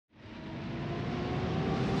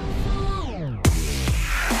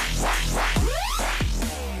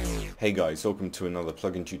Hey guys, welcome to another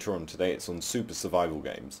plugin tutorial. Today it's on Super Survival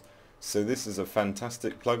Games. So this is a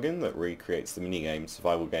fantastic plugin that recreates the minigame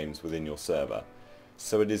survival games within your server.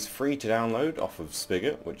 So it is free to download off of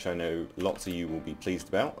Spigot, which I know lots of you will be pleased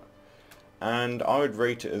about. And I would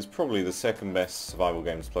rate it as probably the second best survival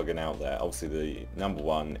games plugin out there. Obviously the number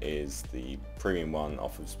one is the premium one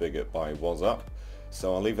off of Spigot by Was Up.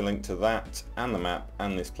 So I'll leave a link to that and the map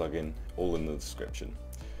and this plugin all in the description.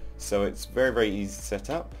 So it's very easy to set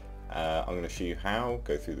up. I'm going to show you how,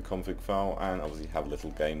 go through the config file and obviously have a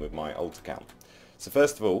little game with my alt account. So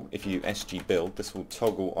first of all, if you SG build, this will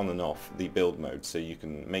toggle on and off the build mode, so you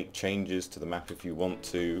can make changes to the map if you want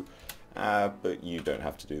to, but you don't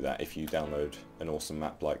have to do that if you download an awesome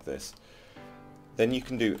map like this. Then you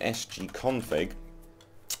can do SG config,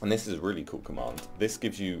 and this is a really cool command. This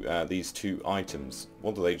gives you these two items.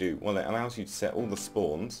 What do they do? Well, it allows you to set all the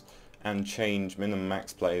spawns and change minimum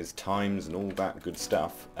max players, times and all that good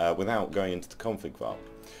stuff without going into the config file.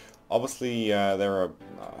 Obviously there are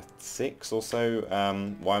 6 or so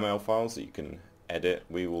YML files that you can edit.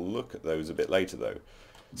 We will look at those a bit later though.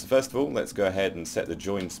 So first of all, let's go ahead and set the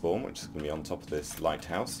join spawn, which is going to be on top of this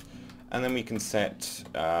lighthouse, and then we can set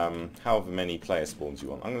however many player spawns you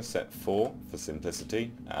want. I'm going to set 4 for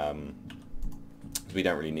simplicity, because we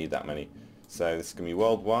don't really need that many. So this is going to be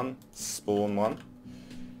world 1, spawn 1,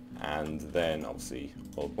 and then obviously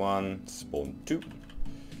world 1, spawn 2,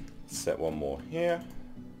 set one more here,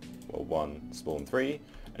 world 1, spawn 3,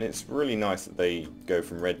 and it's really nice that they go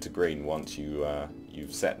from red to green once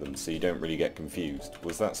you've set them, so you don't really get confused.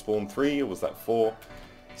 Was that spawn 3 or was that 4?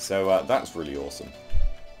 So that's really awesome.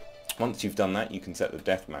 Once you've done that, you can set the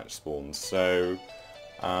deathmatch spawns. So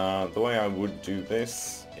the way I would do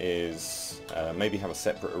this is maybe have a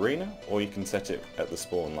separate arena, or you can set it at the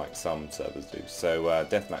spawn like some servers do. So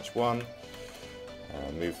deathmatch 1,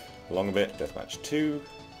 move along a bit, deathmatch 2,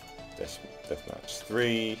 deathmatch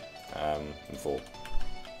 3, and 4.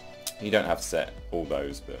 You don't have to set all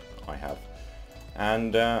those, but I have.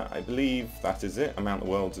 And I believe that is it. Amount of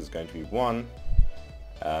worlds is going to be 1.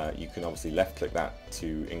 You can obviously left click that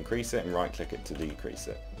to increase it and right click it to decrease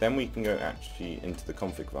it. Then we can go actually into the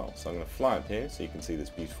config file. So I'm going to fly up here so you can see this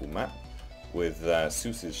beautiful map with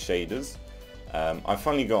Seuss's shaders. I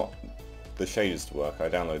finally got the shaders to work. I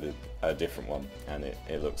downloaded a different one and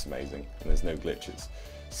it looks amazing and there's no glitches.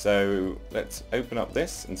 So let's open up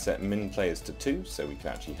this and set min players to 2 so we can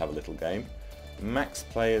actually have a little game. Max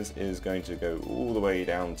players is going to go all the way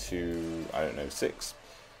down to, I don't know, 6.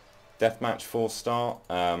 Deathmatch 4 start.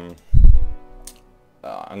 I'm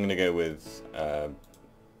going to go with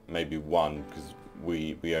maybe 1 because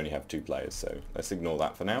we only have 2 players, so let's ignore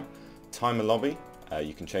that for now. Timer lobby,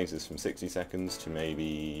 you can change this from 60 seconds to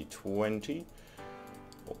maybe 20.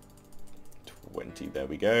 20, there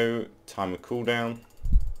we go. Timer cooldown.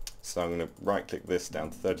 So I'm going to right click this down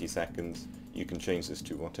to 30 seconds. You can change this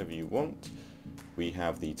to whatever you want. We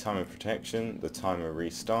have the timer protection, the timer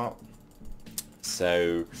restart.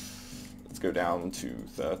 So let's go down to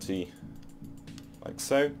 30, like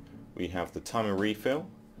so. We have the timer refill,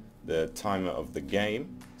 the timer of the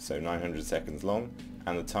game, so 900 seconds long,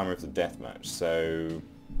 and the timer of the deathmatch. So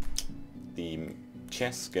the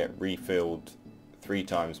chests get refilled 3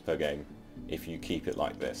 times per game if you keep it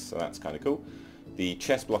like this, so that's kind of cool. The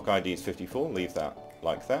chest block ID is 54, leave that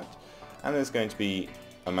like that, and there's going to be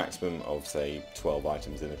a maximum of say 12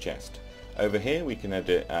 items in a chest. Over here we can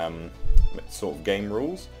edit sort of game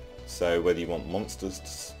rules. So whether you want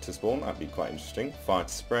monsters to spawn, that'd be quite interesting. Fire to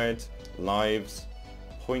spread, lives,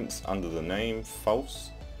 points under the name, false.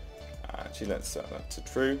 Actually, let's set that to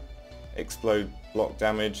true. Explode block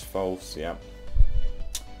damage, false, yeah.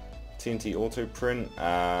 TNT auto print,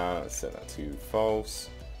 let's set that to false.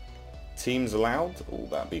 Teams allowed, oh,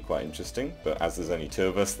 that'd be quite interesting, but as there's only 2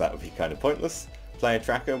 of us, that would be kind of pointless. Player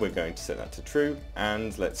tracker, we're going to set that to true,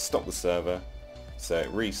 and let's stop the server so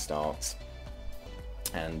it restarts.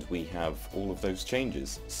 And we have all of those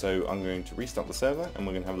changes. So I'm going to restart the server and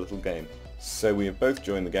we're going to have a little game. So we have both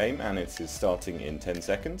joined the game and it is starting in 10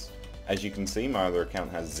 seconds. As you can see, my other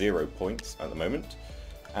account has 0 points at the moment.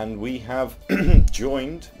 And we have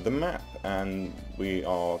joined the map and we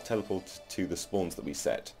are teleported to the spawns that we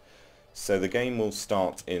set. So the game will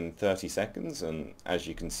start in 30 seconds and as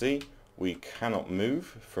you can see, we cannot move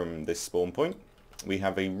from this spawn point. We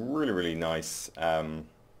have a really nice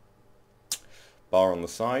bar on the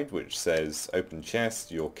side which says open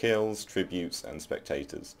chest, your kills, tributes and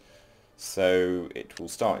spectators. So it will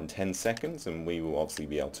start in 10 seconds and we will obviously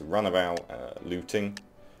be able to run about looting.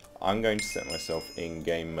 I'm going to set myself in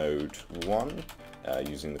game mode 1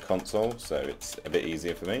 using the console, so it's a bit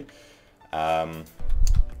easier for me.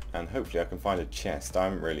 and hopefully I can find a chest. I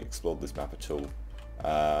haven't really explored this map at all.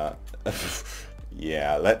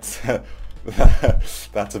 Yeah, let's.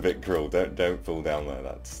 That's a bit cruel. Don't fall down there.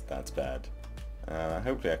 That's bad.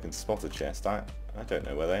 Hopefully I can spot a chest. I don't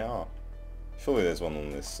know where they are. Surely there's one on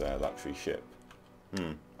this luxury ship.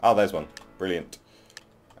 Oh, there's one. Brilliant.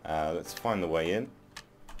 Let's find the way in.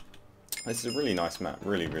 This is a really nice map.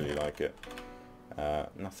 Really like it.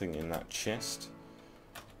 Nothing in that chest.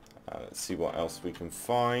 Let's see what else we can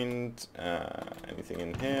find. Anything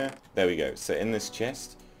in here? There we go. So in this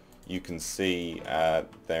chest, you can see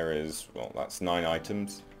there is, well, that's 9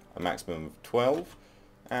 items, a maximum of 12,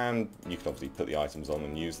 and you can obviously put the items on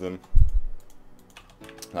and use them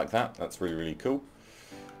like that. That's really cool.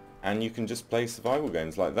 And you can just play survival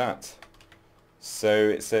games like that. So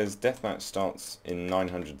it says deathmatch starts in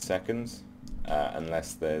 900 seconds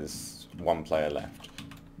unless there's 1 player left,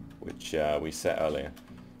 which we set earlier.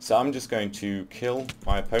 So I'm just going to kill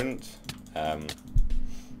my opponent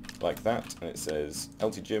like that, and it says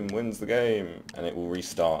LT Jim wins the game, and it will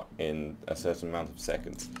restart in a certain amount of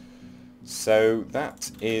seconds. So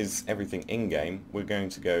that is everything in-game. We're going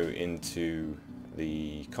to go into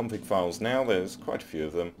the config files now. There's quite a few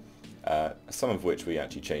of them, some of which we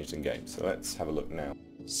actually changed in-game. So let's have a look now.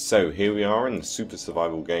 So here we are in the Super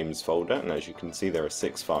Survival Games folder, and as you can see there are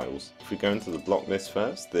 6 files. If we go into the block list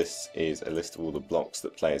first, this is a list of all the blocks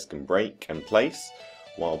that players can break and place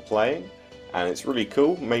while playing. And it's really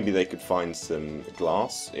cool. Maybe they could find some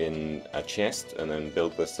glass in a chest and then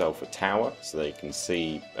build themselves a tower so they can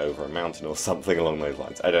see over a mountain or something along those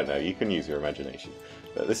lines. I don't know, you can use your imagination.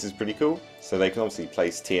 But this is pretty cool. So they can obviously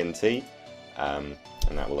place TNT and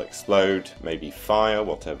that will explode, maybe fire,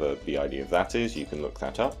 whatever the idea of that is, you can look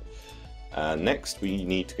that up. Next we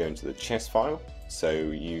need to go into the chest file. So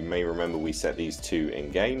you may remember we set these 2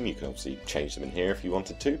 in game. You can obviously change them in here if you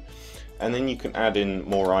wanted to. And then you can add in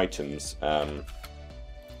more items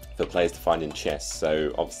for players to find in chests.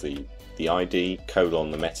 So obviously the ID,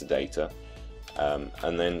 colon, the metadata,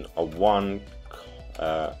 and then a 1,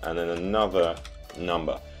 and then another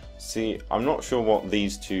number. See, I'm not sure what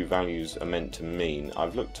these 2 values are meant to mean.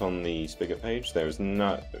 I've looked on the Spigot page. There is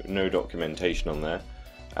no documentation on there.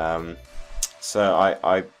 So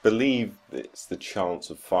I believe it's the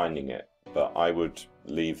chance of finding it, but I would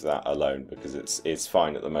leave that alone because it's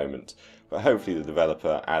fine at the moment. But hopefully the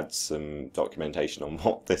developer adds some documentation on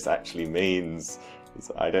what this actually means.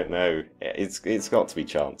 I don't know. It's got to be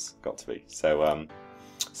chance. Got to be. So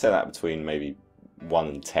set that between maybe 1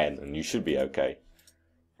 and 10 and you should be okay.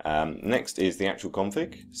 Next is the actual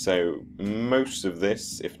config. So most of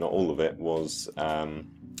this, if not all of it, was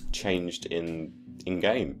changed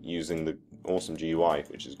in-game using the awesome GUI,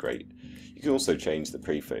 which is great. You can also change the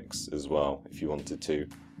prefix as well if you wanted to.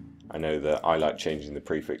 I know that I like changing the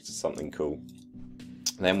prefix to something cool.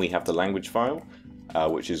 Then we have the language file,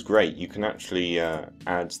 which is great. You can actually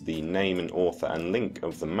add the name and author and link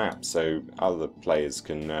of the map so other players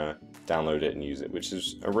can download it and use it, which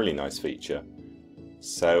is a really nice feature.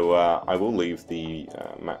 So I will leave the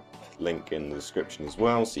map link in the description as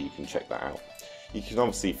well, so you can check that out. You can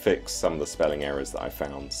obviously fix some of the spelling errors that I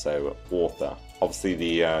found. So author, obviously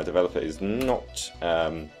the developer is not,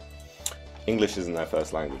 English isn't their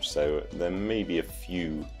first language, so there may be a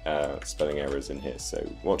few spelling errors in here, so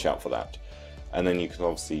watch out for that. And then you can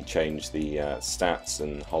obviously change the stats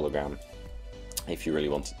and hologram if you really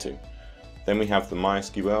wanted to. Then we have the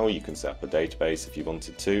Mysql. You can set up a database if you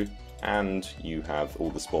wanted to, and you have all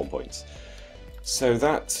the spawn points. So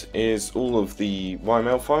that is all of the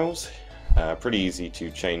YML files. Pretty easy to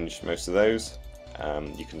change most of those.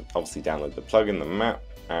 You can obviously download the plugin, the map,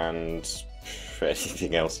 and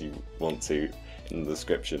anything else you want to in the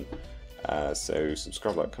description. So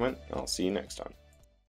subscribe, like, comment, and I'll see you next time.